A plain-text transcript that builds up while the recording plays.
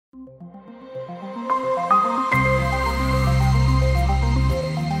Hi,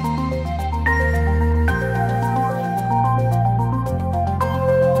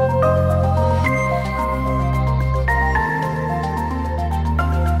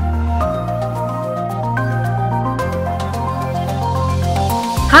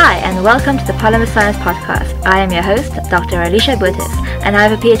 and welcome to the Polymer Science Podcast. I am your host, Dr. Alicia Butis, and I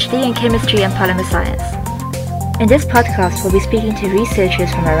have a PhD in Chemistry and Polymer Science. In this podcast, we'll be speaking to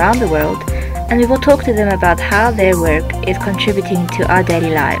researchers from around the world, and we will talk to them about how their work is contributing to our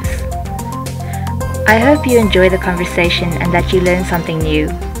daily lives. I hope you enjoy the conversation and that you learn something new.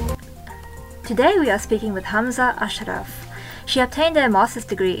 Today we are speaking with Hamsa Ashraf. She obtained a master's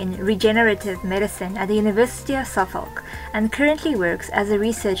degree in regenerative medicine at the University of Suffolk and currently works as a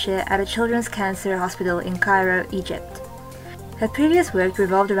researcher at a children's cancer hospital in Cairo, Egypt. Her previous work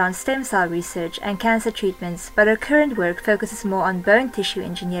revolved around stem cell research and cancer treatments, but her current work focuses more on bone tissue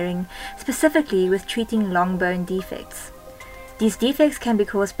engineering, specifically with treating long bone defects. These defects can be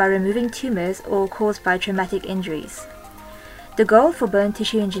caused by removing tumors or caused by traumatic injuries. The goal for bone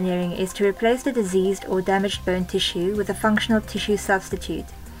tissue engineering is to replace the diseased or damaged bone tissue with a functional tissue substitute.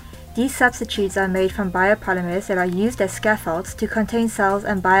 These substitutes are made from biopolymers that are used as scaffolds to contain cells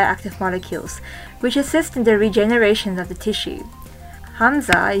and bioactive molecules, which assist in the regeneration of the tissue.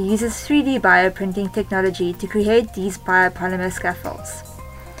 Hamsa uses 3D bioprinting technology to create these biopolymer scaffolds.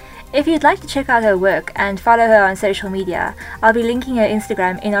 If you'd like to check out her work and follow her on social media, I'll be linking her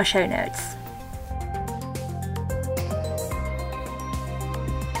Instagram in our show notes.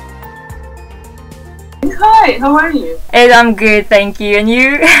 Hi, how are you? Hey, I'm good, thank you. And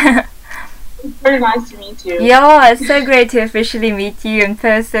you? It's very nice to meet you. Yeah, it's so great to officially meet you in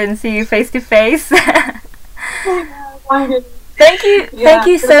person, see you face to face. Thank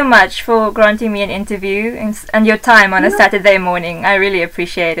you so much for granting me an interview and your time on a Saturday morning. I really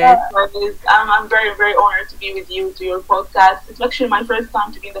appreciate it. I'm very, very honored to be with you to your podcast. It's actually my first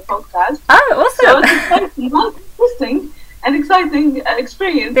time to be in the podcast. Oh, awesome. So it's interesting and exciting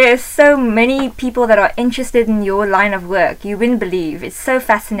experience. There's so many people that are interested in your line of work. You wouldn't believe. It's so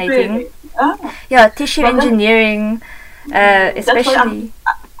fascinating. Really? Oh. Yeah, tissue engineering, especially.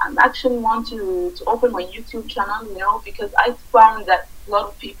 I actually want to open my YouTube channel, because I found that a lot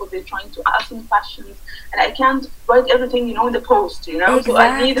of people, they're trying to ask me questions and I can't write everything, in the post, Exactly. So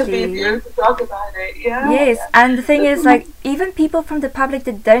I need a video to talk about it. Yes, and the thing is, even people from the public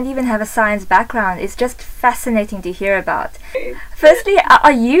that don't even have a science background, it's just fascinating to hear about. Firstly,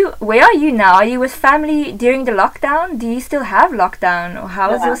 where are you now? Are you with family during the lockdown? Do you still have lockdown, or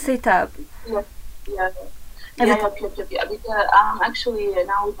how is your setup? Yeah. Because I'm actually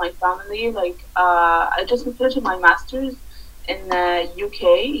now with my family. I just finished my master's in UK,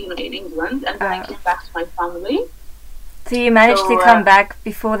 in England, and then I came back to my family. So you managed to come back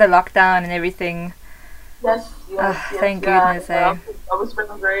before the lockdown and everything. Yes. Thank goodness. I was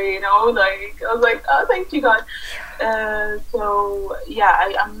very, I was like, oh, thank you, God. I'm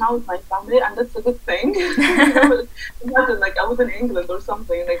now with my family, and that's a good thing. Imagine, I was in England or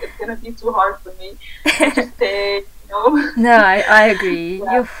something, it's gonna be too hard for me to stay, No, I agree.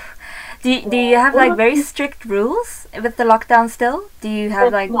 Yeah. Do you have very strict rules with the lockdown still? Do you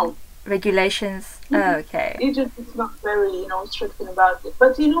have no. regulations? Oh, okay. Egypt is not very, strict about it,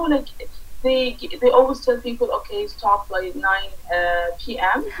 but they always tell people, okay, stop 9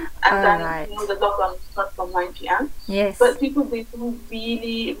 p.m. and then right. The lockdown starts from 9 p.m. Yes. But people, they don't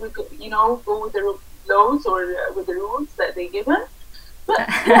really go with the laws or with the rules that they give us. But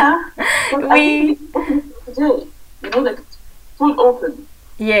I think it's open today. It's full open.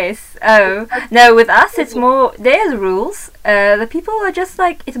 Yes. Oh no, with us it's more. There's rules. The people are just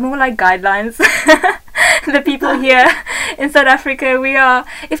it's more like guidelines. The people here in South Africa, we are.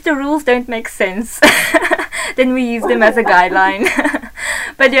 If the rules don't make sense, then we use them as a guideline.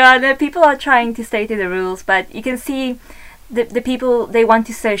 But the people are trying to stay to the rules. But you can see the people, they want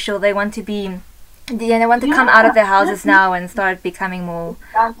to social. They want to be. They want to come out of their houses now and start becoming more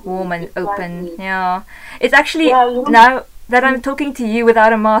warm and open. Yeah, it's actually now that I'm talking to you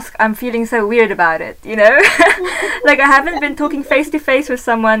without a mask, I'm feeling so weird about it, I haven't been talking face to face with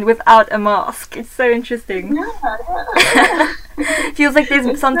someone without a mask. It's so interesting. Feels like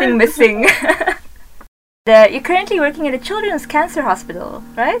there's something missing. You're currently working at a children's cancer hospital,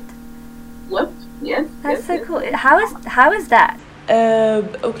 right? Yep. Yes. That's so cool. How is that?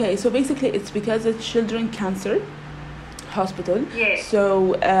 Okay, so basically it's because it's children cancer hospital. Yeah.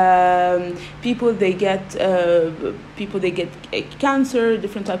 So people they get cancer,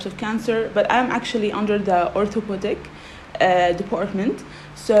 different types of cancer. But I'm actually under the orthopedic department.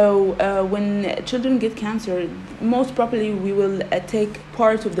 So when children get cancer, most probably we will take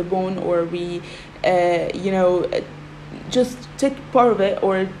part of the bone, or we, just take part of it,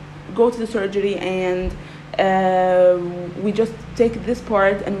 or go to the surgery and we just take this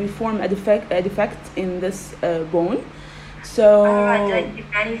part and we form a defect in this bone. So right, like you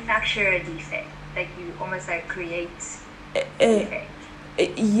manufacture a defect, like you almost like create a defect.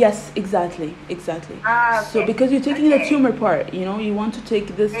 Yes, exactly. Okay. So because you're taking the tumor part, you want to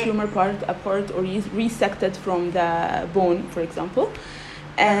take this tumor part apart, or you resect it from the bone, for example,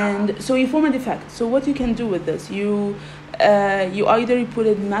 and so you form a defect. So what you can do with this, you either put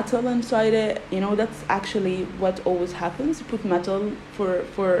a metal inside it. That's actually what always happens. You put metal for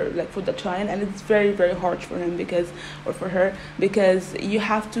the child, and it's very, very hard for him or for her, because you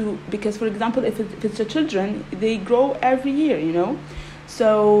have to, because for example, if it's the children, they grow every year.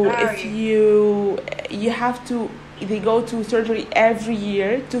 So if you have to, they go to surgery every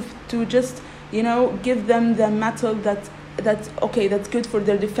year to just give them the metal that's good for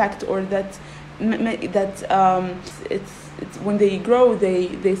their defect, or that it's when they grow,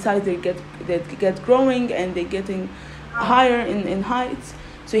 they size, they get growing, and they getting higher in heights.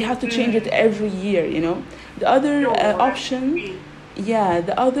 So you have to change it every year. The other option. Yeah,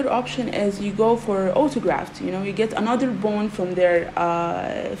 the other option is you go for autograft. You get another bone from their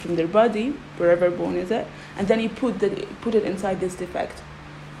body, wherever bone is it, and then you put it inside this defect.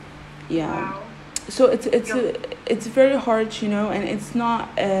 Yeah. Wow. So it's very hard, and it's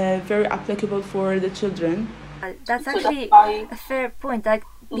not very applicable for the children. That's actually a fair point. Like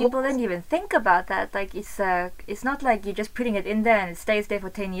people don't even think about that. Like it's not like you're just putting it in there and it stays there for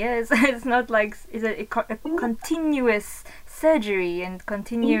 10 years. It's not like it's a continuous surgery and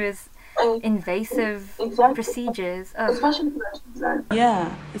continuous invasive procedures. Especially for children.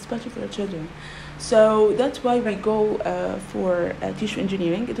 Yeah, especially for children. So that's why we go for tissue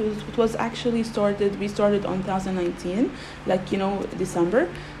engineering. It was actually we started on 2019, December.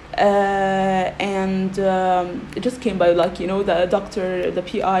 And it just came by luck. The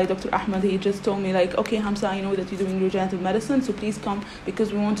PI, Dr. Ahmed, he just told me okay, Hamsa, I know that you're doing regenerative medicine, so please come,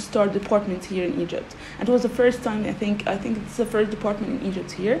 because we want to start department here in Egypt. And it was the first time, I think it's the first department in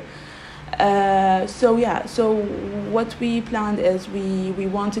Egypt here. So what we planned is we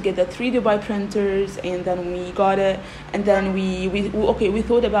want to get the 3D by printers, and then we got it, and then we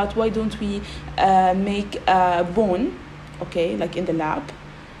thought about, why don't we make a bone, in the lab,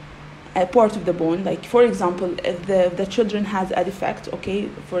 a part of the bone. Like for example, if the children has a defect,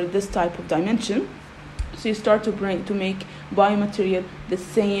 for this type of dimension, so you start to make biomaterial the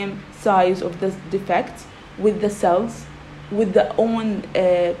same size of this defect, with the cells, with the own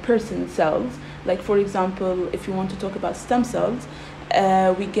person cells. Like for example, if you want to talk about stem cells,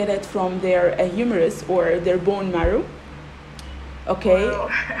 we get it from their humerus or their bone marrow. Wow.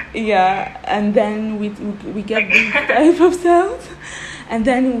 Yeah, and then we get these type of cells, and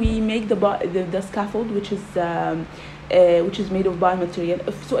then we make the scaffold, which is made of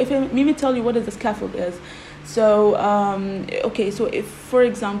biomaterial. So if I maybe tell you what the scaffold is. So so if, for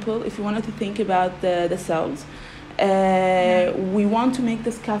example, if you wanted to think about the cells, we want to make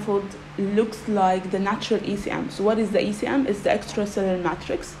the scaffold looks like the natural ECM. So what is the ECM? It's the extracellular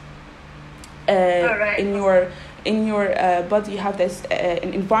matrix. In your body, you have this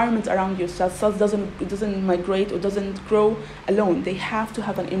an environment around your cells. Cells doesn't migrate or doesn't grow alone. They have to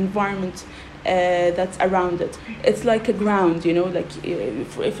have an environment that's around it. It's like a ground, like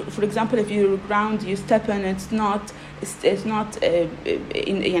for example, if you're ground, you step in, it's not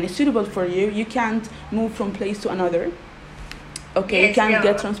suitable for you. You can't move from place to another. You can't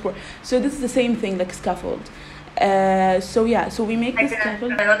get transport. So this is the same thing, like scaffold. So we make like this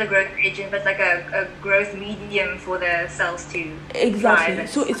scaffold. Not a growth agent, but like a growth medium for the cells to exactly.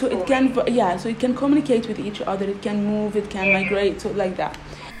 So it can so it can communicate with each other. It can move. It can migrate. So like that.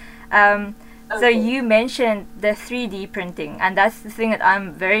 So you mentioned the 3D printing, and that's the thing that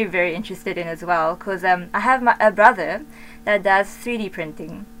I'm very, very interested in as well, because I have a brother that does 3D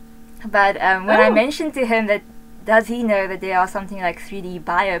printing. But when I mentioned to him that, does he know that there are something like 3D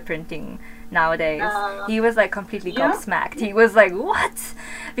bioprinting nowadays, he was like completely gobsmacked. He was like, what?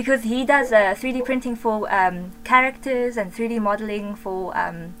 Because he does 3D printing for characters and 3D modeling for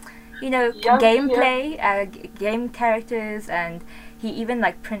gameplay, game characters, and he even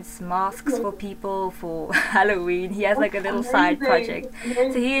like prints masks for people for Halloween. He has like a little side project,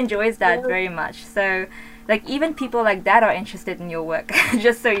 so he enjoys that very much. So like even people like that are interested in your work,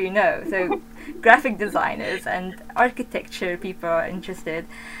 just so you know. So graphic designers and architecture people are interested.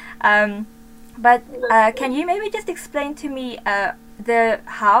 But can you maybe just explain to me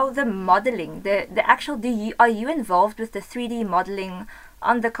the modeling, the actual, are you involved with the 3D modeling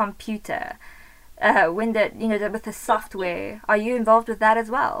on the computer? When with the software, are you involved with that as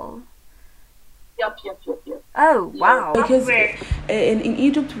well? Yep. Oh, wow. Because in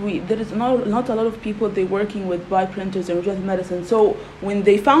Egypt, there is not a lot of people they working with bioprinters and regenerative medicine. So when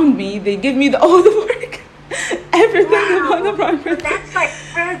they found me, they give me all the work, everything about the bioprinters. That's like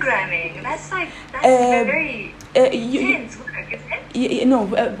programming. That's very intense work, isn't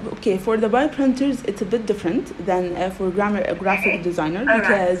it? Okay. For the bioprinters, it's a bit different than for graphic designer,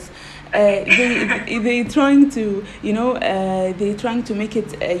 because they trying to make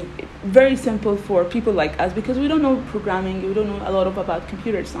it very simple for people like us, because we don't know programming, we don't know a lot about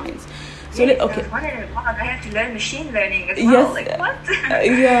computer science. So I have to learn machine learning as well. Yes, like what?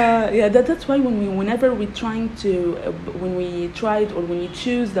 That's why whenever we when we tried or when you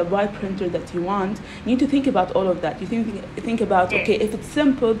choose the bioprinter that you want, you need to think about all of that. You think about okay, if it's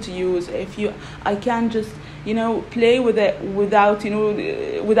simple to use, I can just play with it without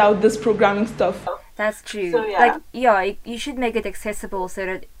this programming stuff. That's true. So, you should make it accessible so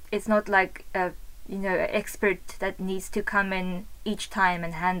that it's not like an expert that needs to come in each time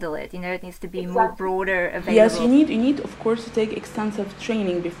and handle it. It needs to be more broader available. Yes, you need of course to take extensive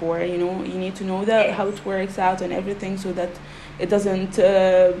training before. You need to know how it works out and everything, so that it doesn't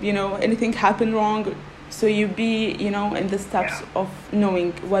anything happen wrong. So you be in the steps of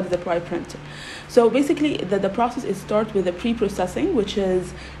knowing what is the bioprinter. So basically, the process is start with the pre-processing, which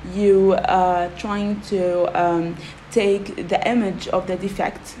is you trying to take the image of the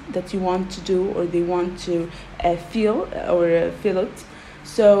defect that you want to do, or they want to fill it.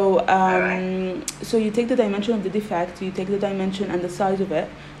 So so you take the dimension of the defect, you take the dimension and the size of it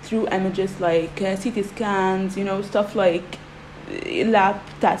through images like CT scans, stuff like lab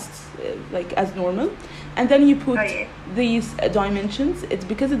tests, like as normal. And then you put these dimensions. It's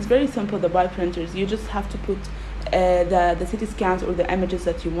because it's very simple, the bioprinters. You just have to put the CT scans or the images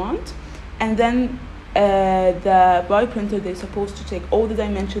that you want. And then the bioprinter, they're supposed to take all the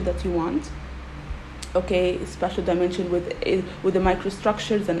dimensions that you want. Okay, special dimension with the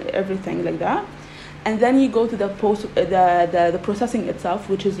microstructures and everything like that. And then you go to the processing itself,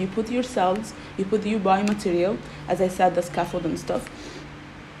 which is you put your cells, you put your biomaterial, as I said, the scaffold and stuff.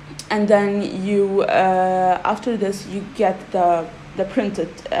 And then you, after this, you get the printed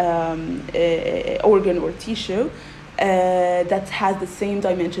organ or tissue that has the same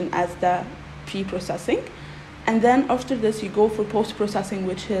dimension as the pre-processing. And then after this, you go for post-processing,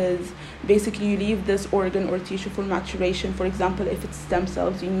 which is basically you leave this organ or tissue for maturation. For example, if it's stem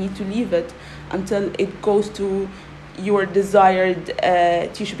cells, you need to leave it until it goes to your desired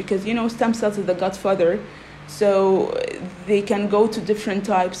tissue, because stem cells is the godfather. So they can go to different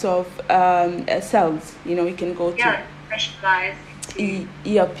types of cells. You can go to specialized.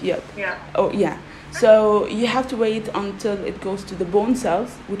 Yep. Yeah. Oh yeah. So you have to wait until it goes to the bone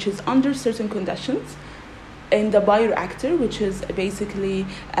cells, which is under certain conditions, in the bioreactor, which is basically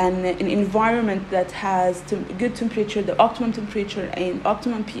an environment that has good temperature, the optimum temperature and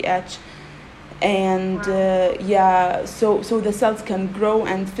optimum pH. And so the cells can grow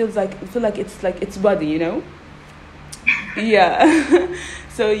and feel like it's like its body, Yeah.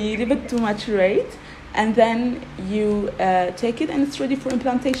 So you leave it to maturate, and then you take it, and it's ready for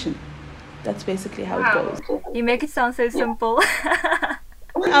implantation. That's basically how it goes. You make it sound so simple.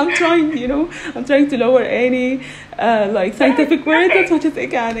 I'm trying to lower any scientific word as much as I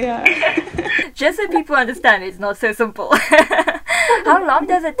can. Yeah. Just so people understand, it's not so simple. How long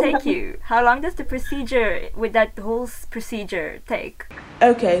does it take you? How long does the procedure with that whole procedure take?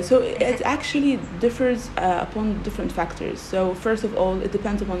 Okay, so it actually differs upon different factors. So first of all, it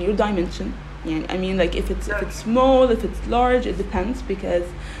depends upon your dimension. Yeah, I mean, like if it's small, if it's large, it depends, because,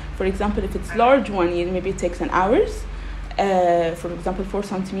 for example, if it's large one, maybe it takes an hours. For example, 4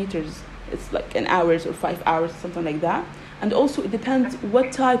 centimeters, it's like an hours or 5 hours, something like that. And also it depends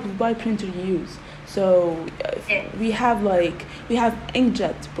what type of bioprinter you use. So we have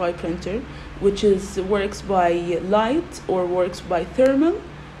inkjet bioprinter, which works by light or works by thermal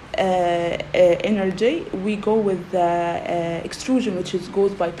energy. We go with the extrusion, which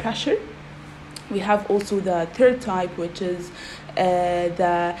goes by pressure. We have also the third type, which is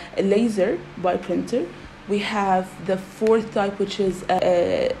the laser bioprinter. We have the fourth type, which is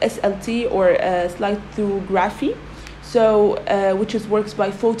SLT or slide-through-graphy, so which works by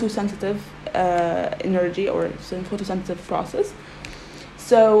photosensitive energy or photosensitive process.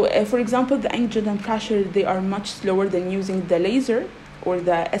 So, for example, the inkjet and pressure, they are much slower than using the laser or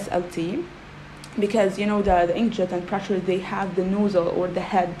the SLT, because the inkjet and pressure, they have the nozzle or the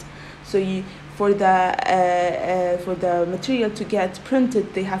head. So for the material to get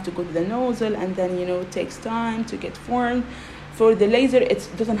printed, they have to go to the nozzle, and then it takes time to get formed. For the laser, it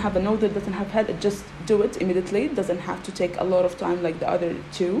doesn't have a nozzle, doesn't have head, it just do it immediately. It doesn't have to take a lot of time like the other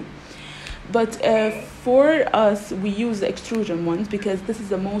two. But for us, we use the extrusion ones because this is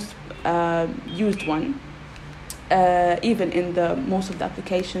the most used one. Even in most of the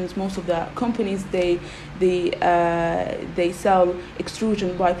applications, most of the companies, they sell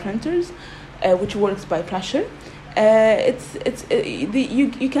extrusion by printers, which works by pressure.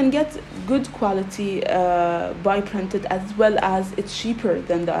 You can get good quality by printed, as well as it's cheaper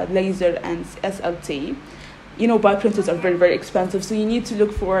than the laser and SLT. By printers are very, very expensive, so you need to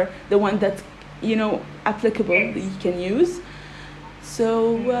look for the one that applicable that you can use.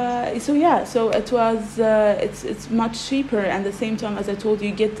 So it was it's much cheaper, and at the same time, as I told you,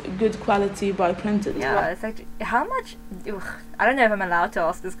 you get good quality by printed. Yeah, it's like how much? I don't know if I'm allowed to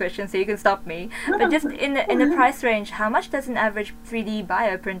ask this question, so you can stop me. But just in the price range, how much does an average 3D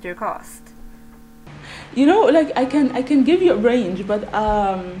bioprinter cost? I can give you a range, but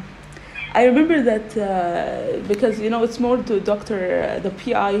I remember that because it's more to the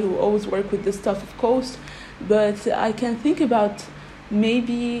PI who always work with this stuff, of course. But I can think about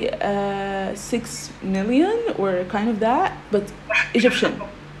maybe 6 million or kind of that, but Egyptian.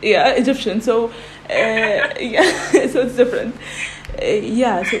 Egyptian. So yeah, so it's different. So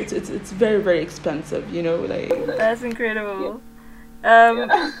it's very, very expensive. That's incredible.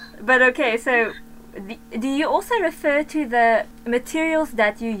 But okay, so do you also refer to the materials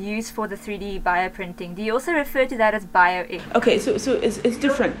that you use for the 3D bioprinting? Do you also refer to that as bio-ink? Okay, so it's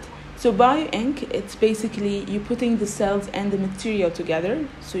different. So bio-ink, it's basically you putting the cells and the material together,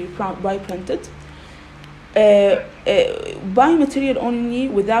 so you bioprint it. Biomaterial only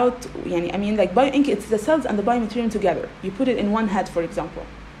without, like bio-ink, it's the cells and the biomaterial together. You put it in one head, for example.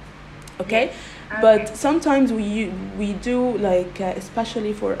 Okay? But sometimes we do, like,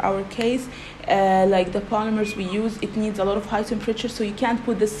 especially for our case, like the polymers we use, it needs a lot of high temperature, so you can't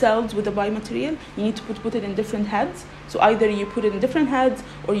put the cells with the biomaterial. You need to put it in different heads. So either you put it in different heads,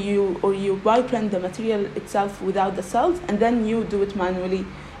 or you bioprint the material itself without the cells, and then you do it manually.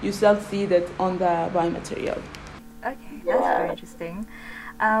 You self-seed it on the biomaterial. Okay, that's very interesting.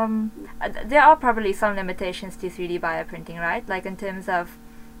 There are probably some limitations to 3D bioprinting, right? Like in terms of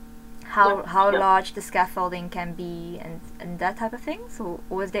how large the scaffolding can be and that type of thing. So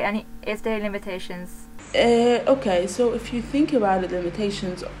is there limitations? Okay, so if you think about the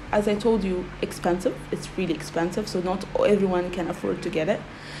limitations, as I told you, expensive. It's really expensive, so not everyone can afford to get it.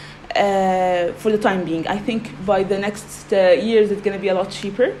 For the time being, I think by the next years it's going to be a lot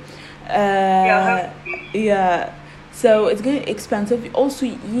cheaper. So it's going to be expensive. Also,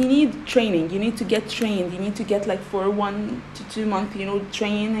 you need training. You need to get trained. You need to get like for 1 to 2 months,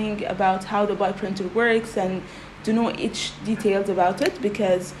 training about how the bioprinter works and to know each details about it.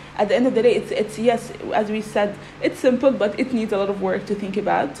 Because at the end of the day, it's yes, as we said, it's simple, but it needs a lot of work to think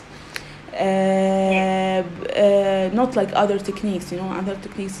about. Not like other techniques. Other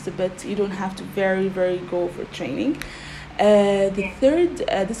techniques is a bit, you don't have to very, very go for training. The third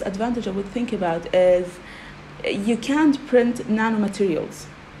disadvantage I would think about is you can't print nanomaterials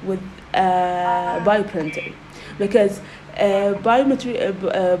with bioprinter, because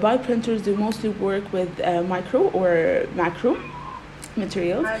bioprinters do mostly work with micro or macro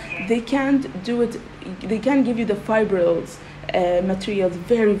materials. They can't do it. They can't give you the fibrils materials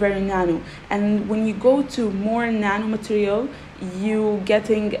very, very nano. And when you go to more nano material, you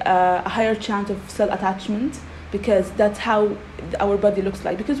getting a higher chance of cell attachment, because that's how our body looks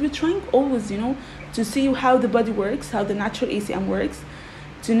like. Because we're trying always, to see how the body works, how the natural ECM works,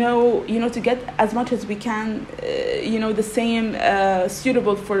 to know, to get as much as we can, the same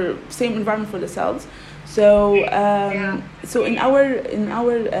suitable for same environment for the cells. So so in our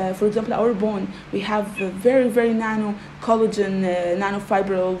for example, our bone, we have very, very nano collagen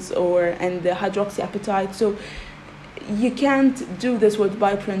nanofibrils and the hydroxyapatite. So you can't do this with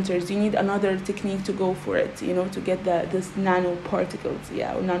bioprinters. You need another technique to go for it, to get this nanoparticles,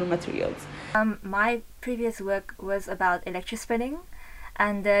 or nanomaterials. My previous work was about electrospinning,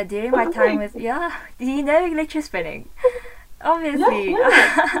 and during my time with do you know electrospinning? Obviously.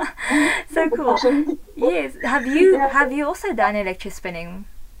 So cool. Yes. Have you also done electrospinning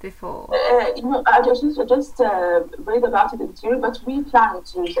before? I just read about it in theory, but we plan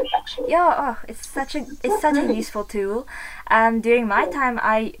to use it actually. It's such a useful tool. During my time,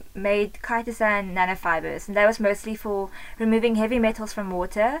 I made chitosan nanofibers, and that was mostly for removing heavy metals from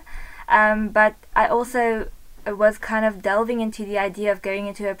water. But I also was kind of delving into the idea of going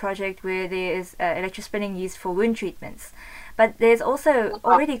into a project where there is electrospinning used for wound treatments. But there's also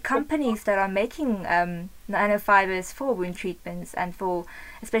already companies that are making nanofibers for wound treatments and for,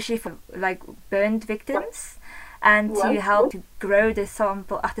 especially for like burned victims, and to help to grow the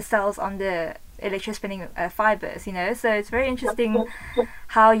cells on the electrospinning fibers, you know. So it's very interesting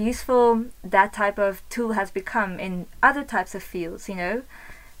how useful that type of tool has become in other types of fields, you know.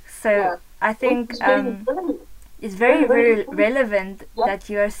 So I think it's very, very relevant that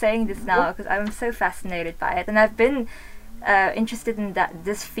you are saying this now, because I'm so fascinated by it, and I've been interested in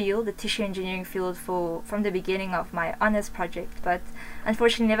this field, the tissue engineering field, from the beginning of my honors project, but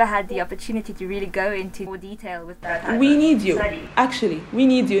unfortunately never had the opportunity to really go into more detail with that. We need you. Actually, we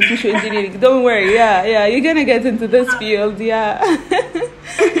need you in tissue engineering. Don't worry. Yeah, you're gonna get into this field. Yeah.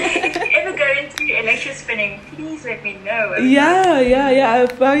 If you ever go into electrospinning, please let me know. Yeah.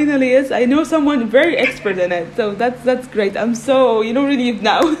 Finally, yes, I know someone very expert in it. So that's great. I'm so relieved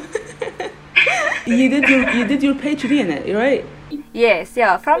now. You did your PhD in it, right? Yes,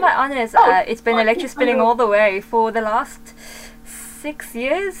 yeah. From my honors, it's been electrospinning all the way for the last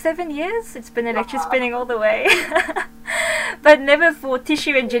 7 years. It's been electrospinning all the way, but never for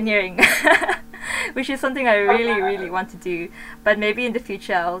tissue engineering, which is something I really, really want to do. But maybe in the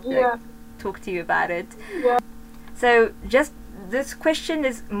future I'll talk to you about it. Yeah. So just this question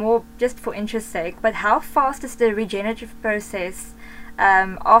is more just for interest's sake. But how fast is the regenerative process?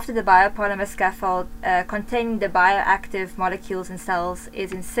 After the biopolymer scaffold containing the bioactive molecules in cells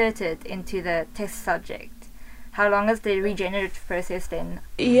is inserted into the test subject, how long is the regenerative process then?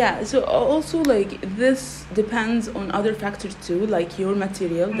 Yeah, so also like this depends on other factors too, like your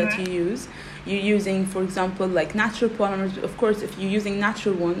material that you use. You're using, for example, like natural polymers. Of course, if you're using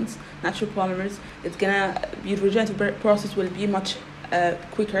natural polymers, your regenerative process will be much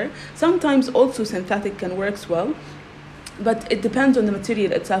quicker. Sometimes also synthetic can work well. But it depends on the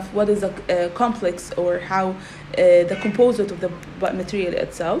material itself, what is the complex or how the composite of the material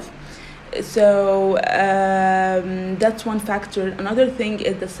itself. So that's one factor. Another thing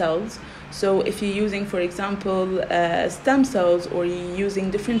is the cells. So if you're using, for example, stem cells, or you're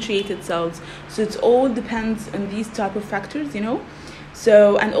using differentiated cells, so it all depends on these type of factors,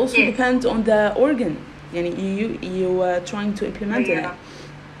 So, and also depends on the organ you are trying to implement in it.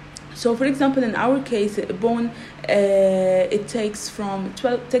 So, for example, in our case, bone, it takes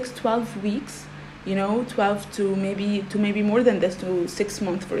 12 weeks, 12 to maybe more than this, to 6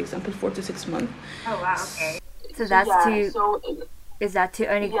 months, for example, 4 to 6 months. Oh wow! Okay. So that's is that to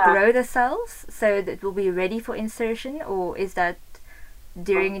only grow the cells so that it will be ready for insertion, or is that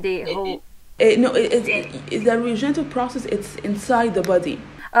during the whole? No, it's the regenerative process. It's inside the body.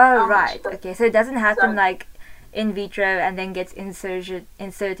 Oh right. Okay. So it doesn't happen like in vitro and then gets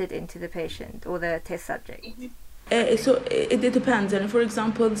inserted into the patient or the test subject. So it depends. And for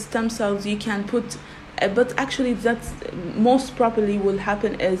example, stem cells you can put, but actually that's most properly will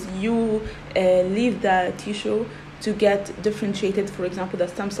happen is you leave the tissue to get differentiated. For example, the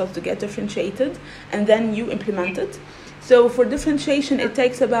stem cells to get differentiated, and then you implement it. So for differentiation, it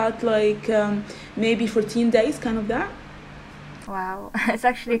takes about maybe 14 days, kind of that. Wow, it's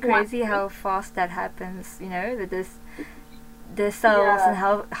actually crazy how fast that happens, that the cells and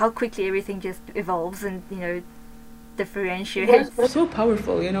how quickly everything just evolves and, differentiates. It's so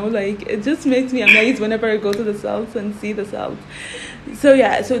powerful, it just makes me amazed whenever I go to the cells and see the cells. So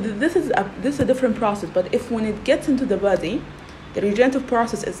this is a different process, but when it gets into the body, the regenerative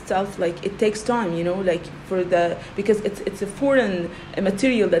process itself, it takes time, because it's a foreign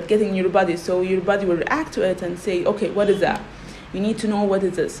material that gets in your body, so your body will react to it and say, okay, what is that? You need to know what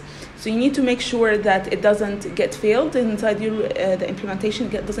it is. So you need to make sure that it doesn't get failed inside the implementation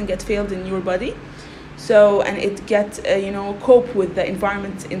doesn't get failed in your body. So, and it gets, cope with the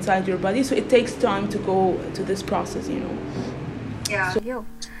environment inside your body. So it takes time to go to this process, Yeah. So,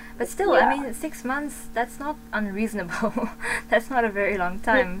 but still, 6 months, that's not unreasonable. That's not a very long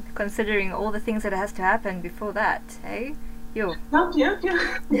time, considering all the things that has to happen before that, eh? Yeah.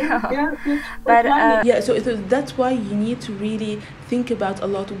 But so that's why you need to really think about a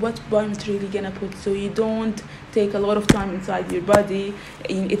lot what biomaterial you're gonna put, so you don't take a lot of time inside your body.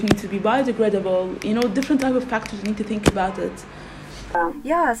 It needs to be biodegradable. Different type of factors you need to think about it.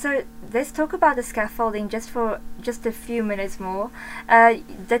 Yeah, so let's talk about the scaffolding for just a few minutes more.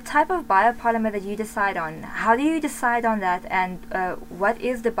 The type of biopolymer that you decide on, how do you decide on that, and what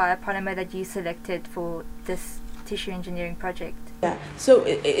is the biopolymer that you selected for this tissue engineering project? Yeah, so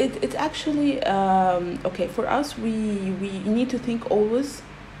it's actually okay for us. We need to think always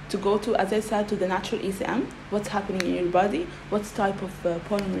to go to, as I said, to the natural ECM, what's happening in your body, what type of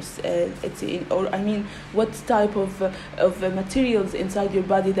polymers it's in, or I mean, what type of materials inside your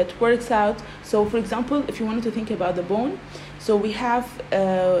body that works out. So, for example, if you wanted to think about the bone, so we have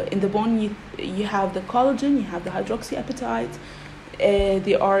in the bone you have the collagen, you have the hydroxyapatite.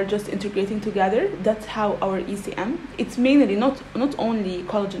 They are just integrating together. That's how our ECM. It's mainly not only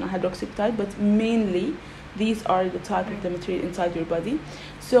collagen and hydroxyapatite, but mainly these are the type of the material inside your body.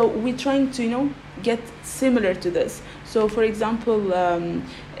 So we're trying to get similar to this. So for example,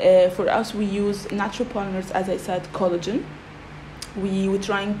 for us we use natural polymers, as I said, collagen. We're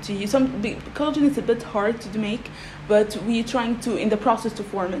trying to use collagen is a bit hard to make, but we're trying to in the process to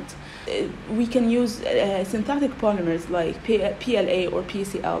form it. We can use synthetic polymers like PLA or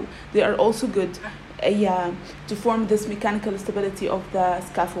PCL. They are also good to form this mechanical stability of the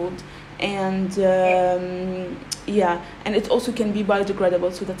scaffold. And and it also can be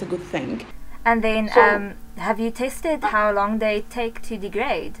biodegradable, so that's a good thing. And then have you tested how long they take to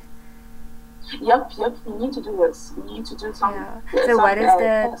degrade? Yep, we need to do this. We need to do some. So what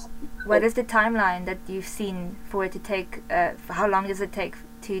is the timeline that you've seen for it to take? How long does it take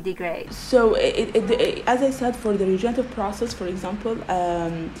to degrade? So as I said, for the regenerative process, for example,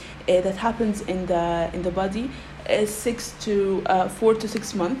 that happens in the body, is 4 to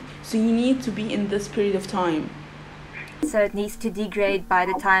 6 months. So you need to be in this period of time. So it needs to degrade by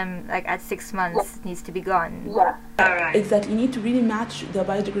the time, like at 6 months, it needs to be gone. Yeah. Alright. Exactly. You need to really match the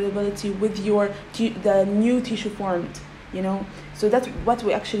biodegradability with the new tissue formed. So that's what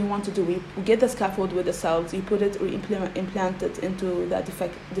we actually want to do. We get the scaffold with the cells, we implant it into the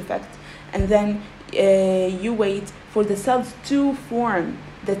defect, and then you wait for the cells to form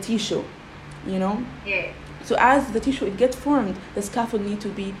the tissue. Yeah. So as the tissue it gets formed, the scaffold need to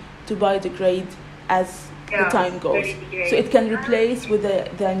biodegrade as the time goes. So it can replace with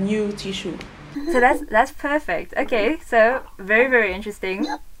the new tissue. So that's perfect. Okay, so very, very interesting.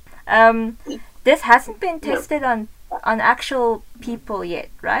 This hasn't been tested on actual people yet,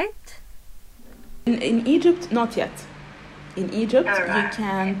 right? In Egypt, not yet. In Egypt, you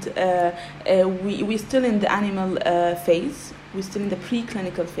can't. We're still in the animal phase. We're still in the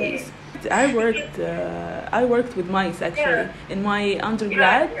preclinical phase. I worked with mice actually in my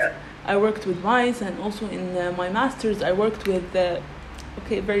undergrad. I worked with mice, and also in my master's I worked with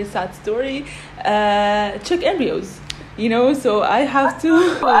very sad story, chick embryos. So I have to.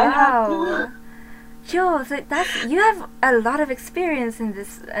 Wow. Sure, so you have a lot of experience in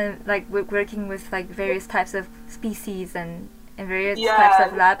this, like working with like various types of species and various types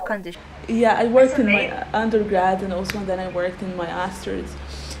of lab conditions. Yeah, I worked in my undergrad, and also then I worked in my master's.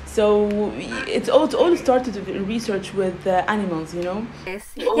 So it all started with research with animals,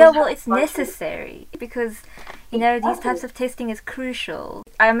 Yes. Yeah, well, it's necessary because, these types of testing is crucial.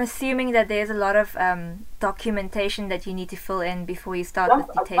 I'm assuming that there's a lot of documentation that you need to fill in before you start with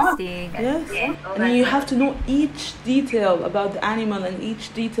the testing. Yes. And you have to know each detail about the animal and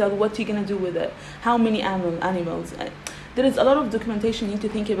each detail what you're going to do with it, how many animals. There is a lot of documentation you need to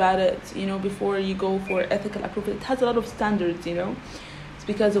think about it, before you go for ethical approval. It has a lot of standards, It's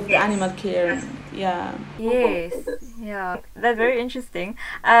because of the animal care. Yeah. Yes. Yeah. That's very interesting.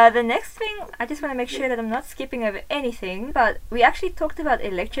 The next thing, I just want to make sure that I'm not skipping over anything, but we actually talked about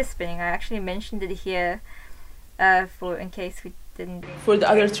electrospinning. I actually mentioned it here in case we didn't. For the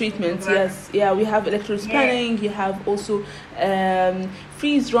other treatments, yes. Yeah, we have electrospinning. You have also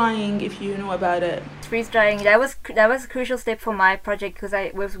freeze drying, if you know about it. Freeze drying. That was a crucial step for my project because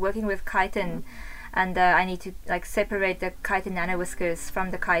I was working with chitin. And I need to separate the chitin nanowhiskers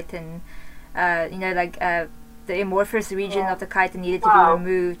from the chitin. The amorphous region of the chitin needed to be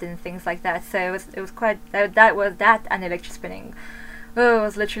removed and things like that. So it was quite that and electrospinning. Oh, it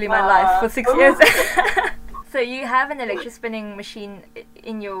was literally my life for 6 years. So you have an electrospinning machine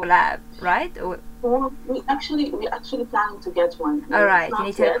in your lab, right? Or we actually planning to get one. All right, you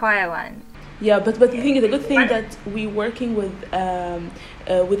need to acquire one. Yeah, but the thing is, the good thing that we're working with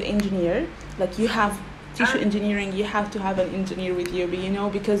engineer. Like you have tissue engineering, you have to have an engineer with you,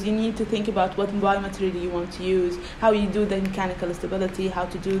 because you need to think about what biomaterial you want to use, how you do the mechanical stability, how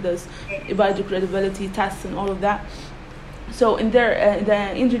to do this biodegradability tests and all of that. So in there, the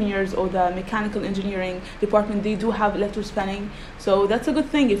engineers or the mechanical engineering department, they do have electrospinning. So that's a good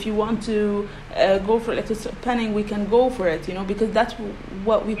thing. If you want to go for electrospinning, we can go for it, because that's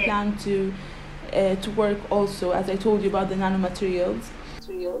what we plan to work also, as I told you about the nanomaterials.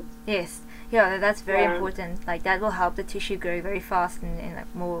 Yes. Yeah, that's very important. Like that will help the tissue grow very fast in a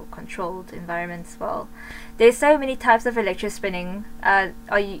more controlled environment as well. There's so many types of electrospinning.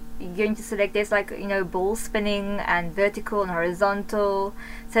 Are you going to select? There's like, you know, ball spinning and vertical and horizontal.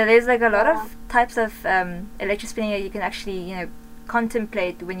 So there's like a lot of types of electrospinning that you can actually, you know,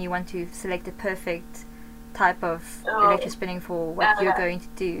 contemplate when you want to select the perfect type of electrospinning for what you're going to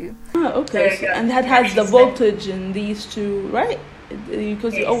do. Oh, okay. So, and that has the voltage in these two, right?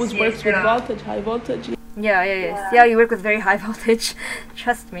 Because it always works with voltage, high voltage. Yeah, you work with very high voltage.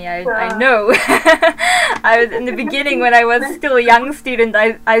 Trust me, I know. I was in the beginning when I was still a young student,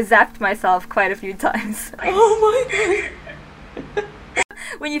 I zapped myself quite a few times. Oh my god.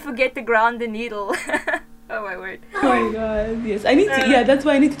 When you forget to ground the needle. Oh my word. Oh my god, yes. I need to, that's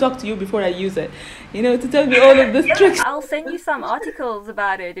why I need to talk to you before I use it. You know, to tell me all of this tricks. I'll send you some articles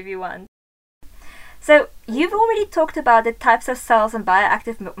about it if you want. So, you've already talked about the types of cells and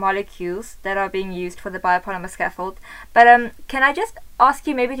bioactive molecules that are being used for the biopolymer scaffold, but can I just ask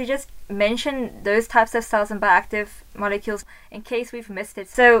you maybe to just mention those types of cells and bioactive molecules in case we've missed it.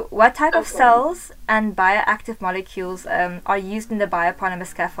 So, what type of cells and bioactive molecules are used in the biopolymer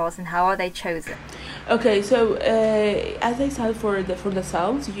scaffolds, and how are they chosen? Okay, so as I said, for the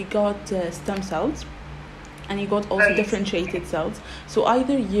cells, you got stem cells. And you got also differentiated cells. So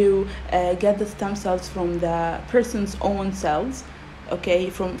either you get the stem cells from the person's own cells, okay?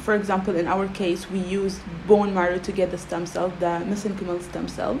 For example, in our case, we use bone marrow to get the stem cells, the mesenchymal stem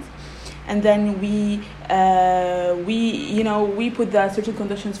cells, and then we put the certain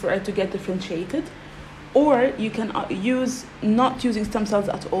conditions for it to get differentiated. Or you can use not using stem cells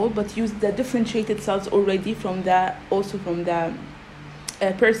at all, but use the differentiated cells already from the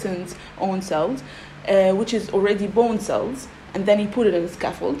person's own cells. Which is already bone cells, and then you put it in a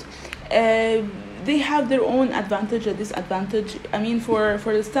scaffold. They have their own advantage and disadvantage. I mean, for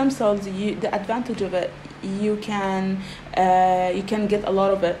the stem cells, the advantage of it, you can get a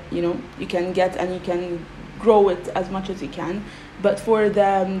lot of it. You know, you can get and you can grow it as much as you can. But for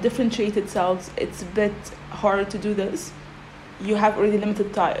the differentiated cells, it's a bit hard to do this. You have already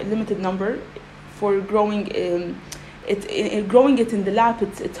limited number for growing. Growing it in the lab,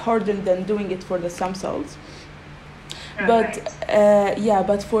 it's harder than doing it for the stem cells. But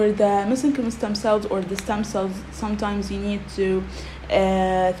for the mesenchymal stem cells or the stem cells, sometimes you need to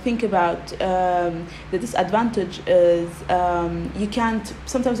think about the disadvantage is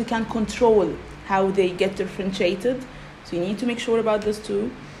sometimes you can't control how they get differentiated, so you need to make sure about this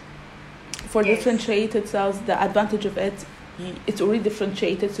too. For differentiated cells, the advantage of it's already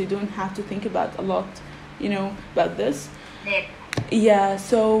differentiated, so you don't have to think about a lot, you know, about this. Yeah,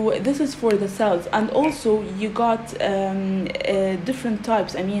 so this is for the cells, and also you got different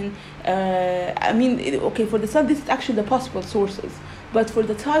types. Okay, for the cell, this is actually the possible sources, but for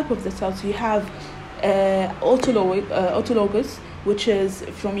the type of the cells, you have autologous, which is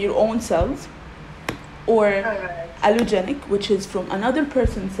from your own cells, or allogenic, which is from another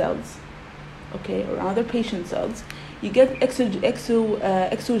person's cells, okay, or another patient's cells. You get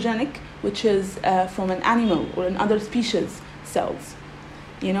exogenic, which is from an animal or another species cells,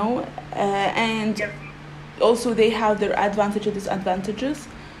 you know, and also they have their advantages and disadvantages.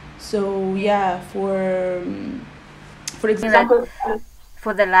 So yeah, for example,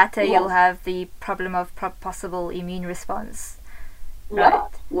 for the latter, you'll have the problem of possible immune response. Right.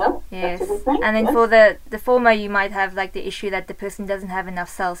 Yes. And then for the former, you might have like the issue that the person doesn't have enough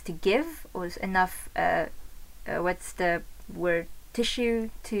cells to give, or enough what's the word, tissue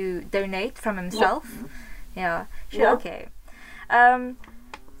to donate from himself. Yeah. Sure. Okay.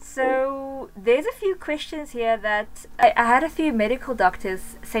 So there's a few questions here that I had a few medical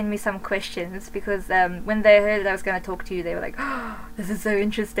doctors send me some questions because when they heard that I was going to talk to you, they were like, "Oh, this is so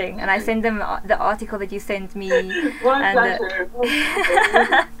interesting," and I sent them the article that you sent me.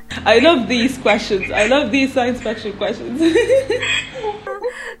 I love these questions. I love these science fiction questions.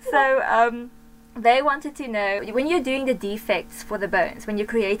 So they wanted to know, when you're doing the defects for the bones, when you're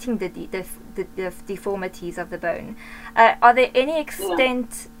creating the deformities of the bone, are there any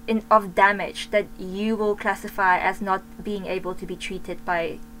extent of damage that you will classify as not being able to be treated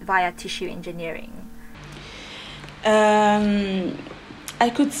via tissue engineering? I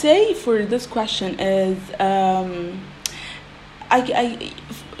could say for this question is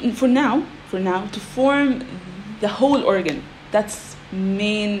for now to form the whole organ, that's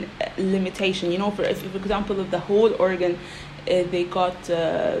main limitation. You know, for example, if the whole organ they got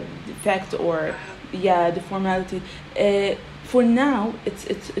defect or deformity, for now it's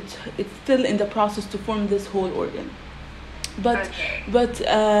still in the process to form this whole organ. But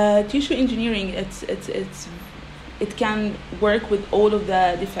tissue engineering, it can work with all of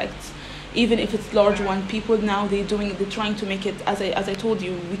the defects. even if it's large one. People now they're trying to make it, as I told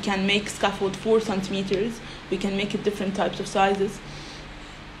you, we can make scaffold 4 centimeters. We can make it different types of sizes.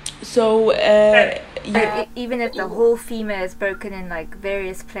 So even if the whole femur is broken in like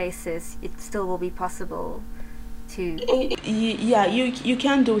various places, it still will be possible to. Yeah, you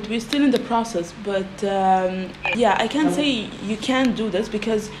can do it. We're still in the process, but yeah, I can't say you can't do this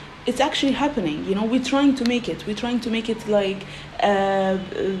because it's actually happening. You know, we're trying to make it like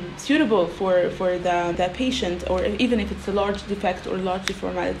suitable for the patient, or even if it's a large defect or large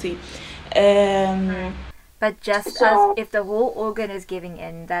deformality. But just as if the whole organ is giving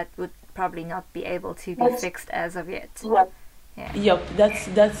in, that would probably not be able to be fixed as of yet. Yeah. Yep,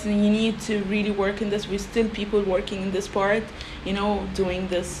 that's you need to really work in this. We're still people working in this part, you know, doing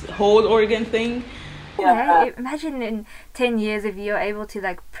this whole organ thing. Yeah, imagine in 10 years if you're able to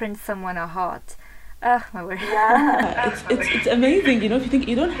like print someone a heart. Oh my word. Yeah, it's amazing, you know, if you think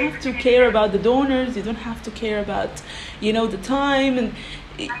you don't have to care about the donors, you don't have to care about, you know, the time, and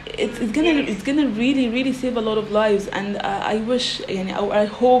it's gonna really save a lot of lives. And I wish, I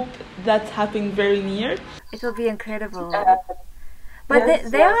hope that's happening very near. It will be incredible.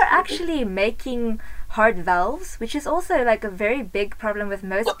 But they are actually making heart valves, which is also like a very big problem with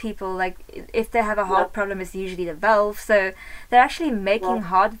most people. Like if they have a heart problem, it's usually the valve. So they're actually making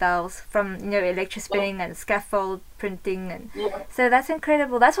heart valves from, you know, electrospinning and scaffold printing, and so that's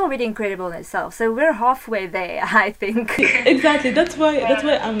incredible. That's already incredible in itself. So we're halfway there, I think. Exactly. That's why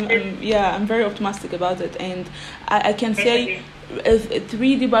I'm very optimistic about it, and I can say if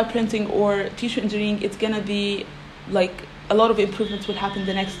 3D by printing or tissue engineering, it's gonna be like a lot of improvements will happen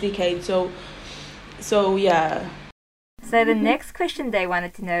the next decade. So yeah. So the next question they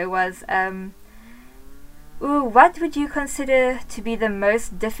wanted to know was, what would you consider to be the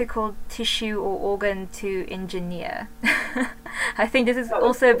most difficult tissue or organ to engineer? I think this is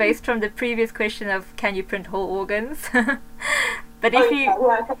also based from the previous question of can you print whole organs? But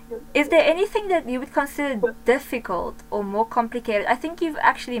is there anything that you would consider difficult or more complicated? I think you've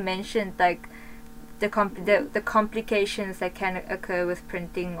actually mentioned like the complications that can occur with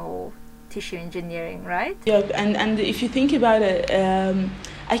printing or tissue engineering, right? Yeah, and if you think about it,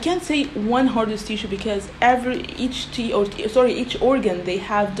 I can't say one hardest tissue because each organ they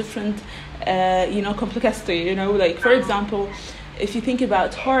have different complexity. You know, like for example, if you think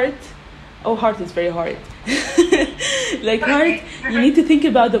about heart is very hard. Like heart, you need to think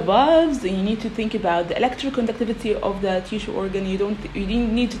about the valves, you need to think about the electrical conductivity of the tissue organ. You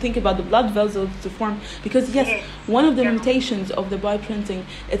need to think about the blood vessels to form, because yes, one of the limitations of the bioprinting,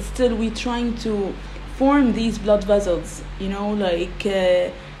 it's still we're trying to form these blood vessels, you know, like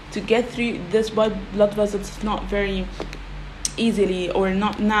to get through this blood vessels is not very easily or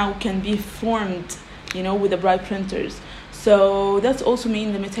not now can be formed, you know, with the bright printers. So that's also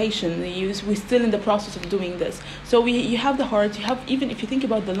main limitation. We're still in the process of doing this. So you have the heart, you have, even if you think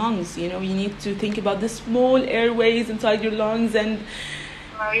about the lungs, you know, you need to think about the small airways inside your lungs, and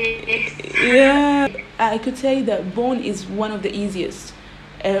yeah, I could say that bone is one of the easiest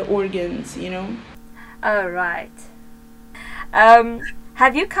organs, you know. Oh, right.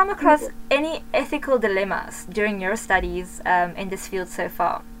 Have you come across any ethical dilemmas during your studies in this field so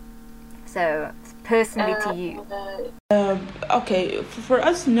far? So personally to you. Okay, for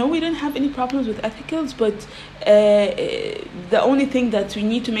us, no, we don't have any problems with ethicals, but the only thing that we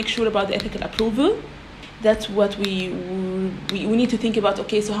need to make sure about the ethical approval, that's what we need to think about.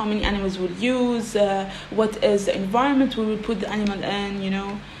 Okay, so how many animals we'll use, what is the environment we will put the animal in, you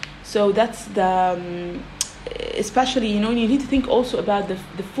know. So that's the especially, you know, you need to think also about the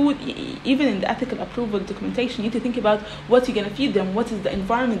food. Even in the ethical approval documentation, you need to think about what you're going to feed them, what is the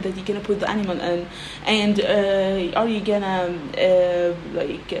environment that you're going to put the animal in, and are you going to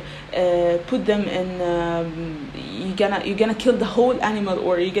put them in, you're gonna kill the whole animal,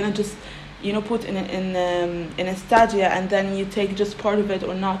 or you're going to just, you know, put in a stadia and then you take just part of it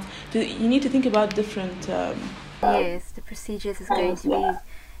or not. You need to think about different yes, the procedures is going to be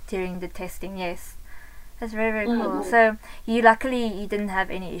during the testing. Yes, that's very, very cool. So you didn't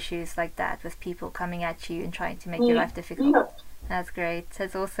have any issues like that with people coming at you and trying to make your life difficult. That's great.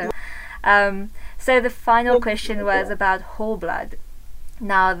 That's awesome. So the final question was about whole blood.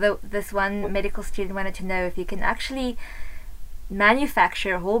 Now this one medical student wanted to know if you can actually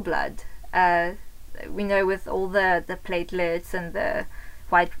manufacture whole blood. We know with all the platelets and the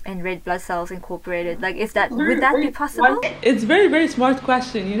white and red blood cells incorporated, like would that be possible? It's very, very smart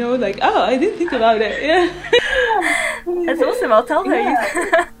question, you know, like, oh, I didn't think about it. Yeah. That's awesome. I'll tell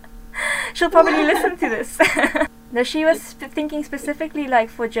her. She'll probably listen to this. No, she was thinking specifically like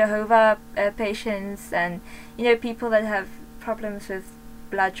for Jehovah patients and, you know, people that have problems with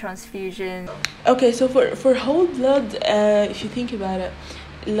blood transfusion? Okay, so for whole blood, if you think about it,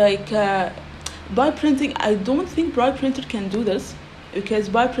 like by printing, I don't think by printer can do this, because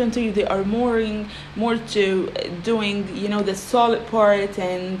by printer they are more to doing, you know, the solid part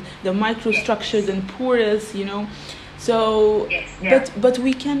and the microstructures and porous, you know. So Yes, yeah. but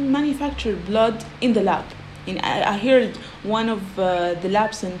we can manufacture blood in the lab. I heard one of the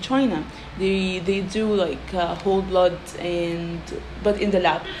labs in China, they do like whole blood, but in the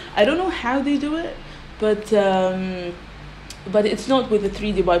lab. I don't know how they do it, but it's not with the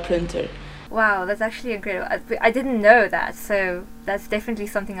 3D by printer. Wow, that's actually incredible. I didn't know that, so that's definitely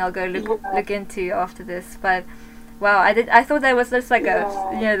something I'll go look into after this. But wow, I thought that was just like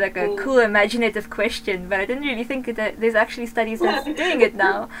a cool imaginative question, but I didn't really think that there's actually studies that's doing it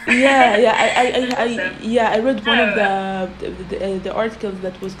now. I read one of the articles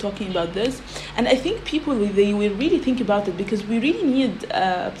that was talking about this, and I think people they will really think about it, because we really need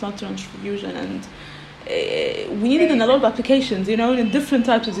blood transfusion, and we need it in a lot of applications, you know, in different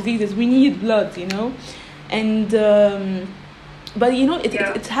types of diseases. We need blood, you know, and but you know,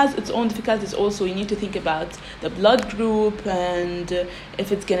 it has its own difficulties also. You need to think about the blood group, and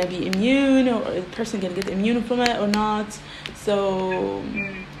if it's gonna be immune, or a person can get immune from it or not. So,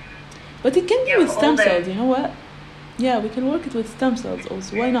 but it can be with stem cells. You know what? Yeah, we can work it with stem cells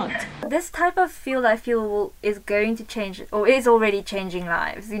also. Why not? This type of field, I feel, is going to change, or is already changing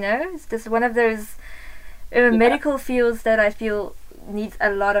lives. You know, it's just one of those medical fields that I feel needs a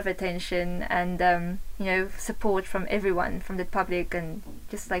lot of attention and you know, support from everyone, from the public, and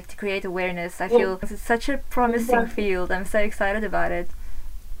just like to create awareness. I feel it's such a promising field. I'm so excited about it.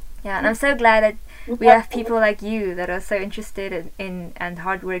 Yeah, and I'm so glad that we have people like you that are so interested in and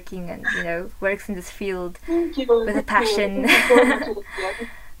hardworking, and you know, works in this field with a passion.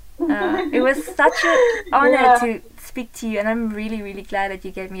 It was such an honor to speak to you, and I'm really, really glad that you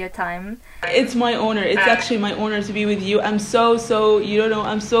gave me your time. It's my honor. It's actually my honor to be with you. I'm so you don't know,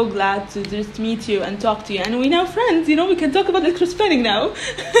 I'm so glad to just meet you and talk to you. And we're now friends, you know, we can talk about electrospinning now.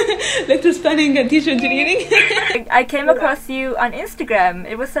 Electrospinning and tissue engineering. I came across you on Instagram.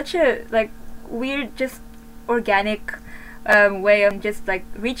 It was such a like weird, just organic way of just like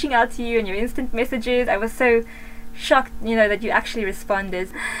reaching out to you and your instant messages. I was so shocked, you know, that you actually responded.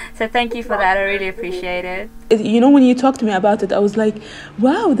 So thank you for that. I really appreciate it. You know, when you talked to me about it, I was like,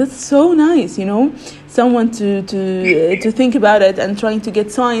 wow, that's so nice, you know, someone to think about it and trying to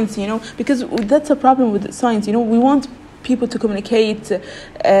get science, you know, because that's a problem with science, you know, we want people to communicate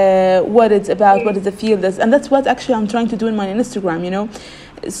what it's about, what is the field is, and that's what actually I'm trying to do in my Instagram, you know.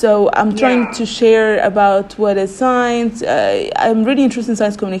 So I'm trying to share about what is science. I'm really interested in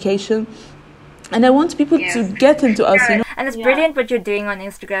science communication, and I want people to get into us, you know. And it's brilliant what you're doing on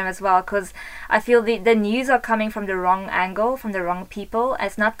Instagram as well, because I feel the news are coming from the wrong angle, from the wrong people.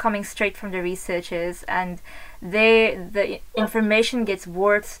 It's not coming straight from the researchers, and the information gets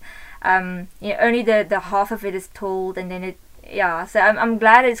warped. You know, only the half of it is told, and then so I'm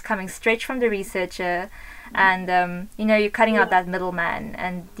glad it's coming straight from the researcher, and you know, you're cutting out that middleman,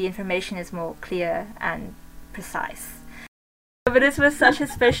 and the information is more clear and precise. But this was such a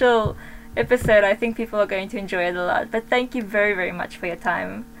special episode. I think people are going to enjoy it a lot. But thank you very, very much for your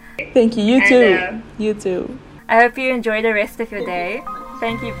time. Thank you. You too. You too. I hope you enjoy the rest of your day.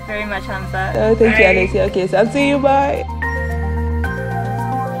 Thank you very much, Hamsa. Thank you, Alicia. Okay, so I'll see you. Bye.